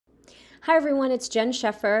Hi everyone, it's Jen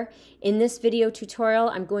Sheffer. In this video tutorial,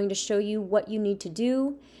 I'm going to show you what you need to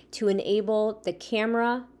do to enable the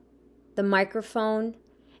camera, the microphone,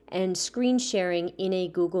 and screen sharing in a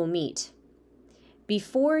Google Meet.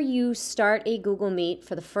 Before you start a Google Meet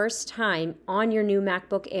for the first time on your new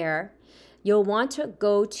MacBook Air, you'll want to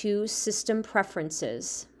go to System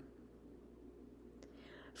Preferences.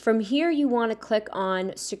 From here, you want to click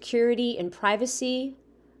on Security and Privacy,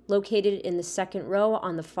 located in the second row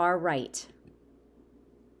on the far right.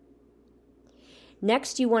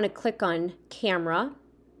 Next, you want to click on Camera,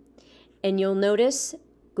 and you'll notice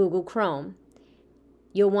Google Chrome.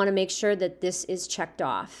 You'll want to make sure that this is checked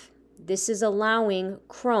off. This is allowing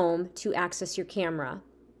Chrome to access your camera.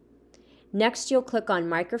 Next, you'll click on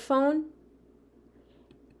Microphone,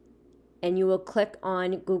 and you will click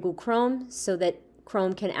on Google Chrome so that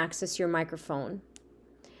Chrome can access your microphone.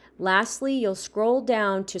 Lastly, you'll scroll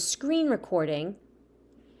down to Screen Recording,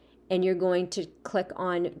 and you're going to click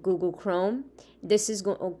on Google Chrome. This is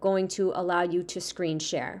going to allow you to screen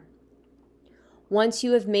share. Once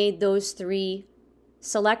you have made those three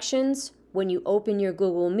selections, when you open your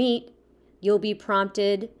Google Meet, you'll be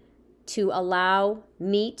prompted to allow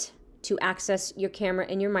Meet to access your camera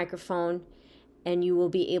and your microphone, and you will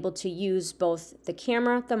be able to use both the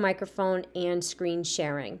camera, the microphone, and screen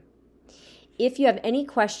sharing. If you have any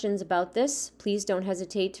questions about this, please don't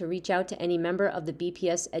hesitate to reach out to any member of the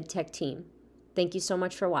BPS EdTech team. Thank you so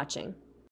much for watching.